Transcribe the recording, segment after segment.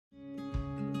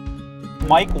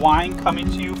Mike Wine coming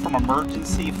to you from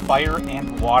Emergency Fire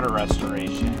and Water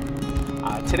Restoration.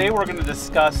 Today we're going to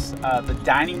discuss the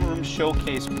dining room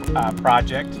showcase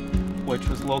project, which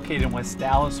was located in West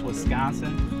Dallas,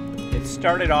 Wisconsin. It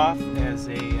started off as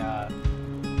it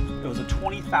was a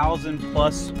 20,000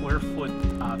 plus square foot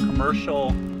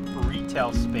commercial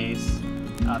retail space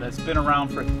that's been around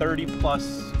for 30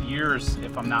 plus years,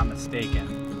 if I'm not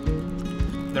mistaken.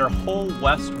 Their whole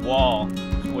west wall,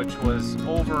 which was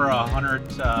over 100,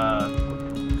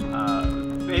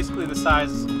 basically the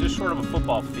size just short of a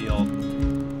football field,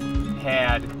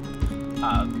 had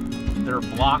their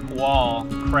block wall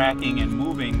cracking and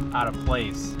moving out of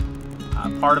place.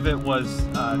 Part of it was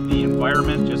the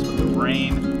environment, just with the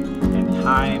rain and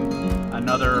time.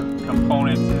 Another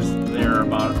component is they're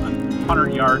about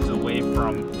 100 yards away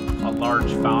from a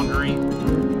large foundry.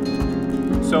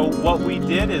 So what we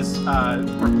did is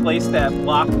replace that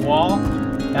block wall,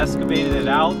 excavated it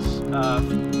out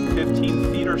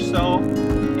 15 feet or so,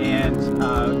 and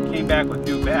came back with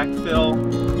new backfill,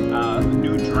 a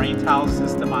new drain tile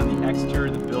system on the exterior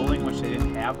of the building, which they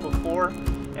didn't have before.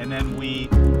 And then we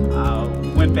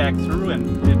went back through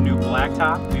and did new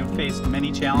blacktop. We faced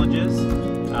many challenges,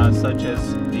 such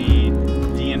as the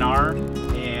DNR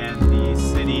and the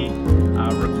city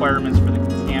requirements for the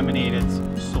contaminated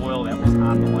soil that was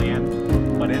on the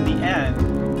land. But in the end,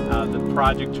 the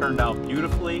project turned out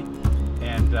beautifully,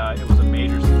 and it was a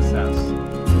major success.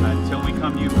 Until we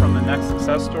come to you from the next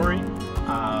success story,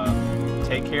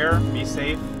 take care, be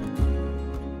safe,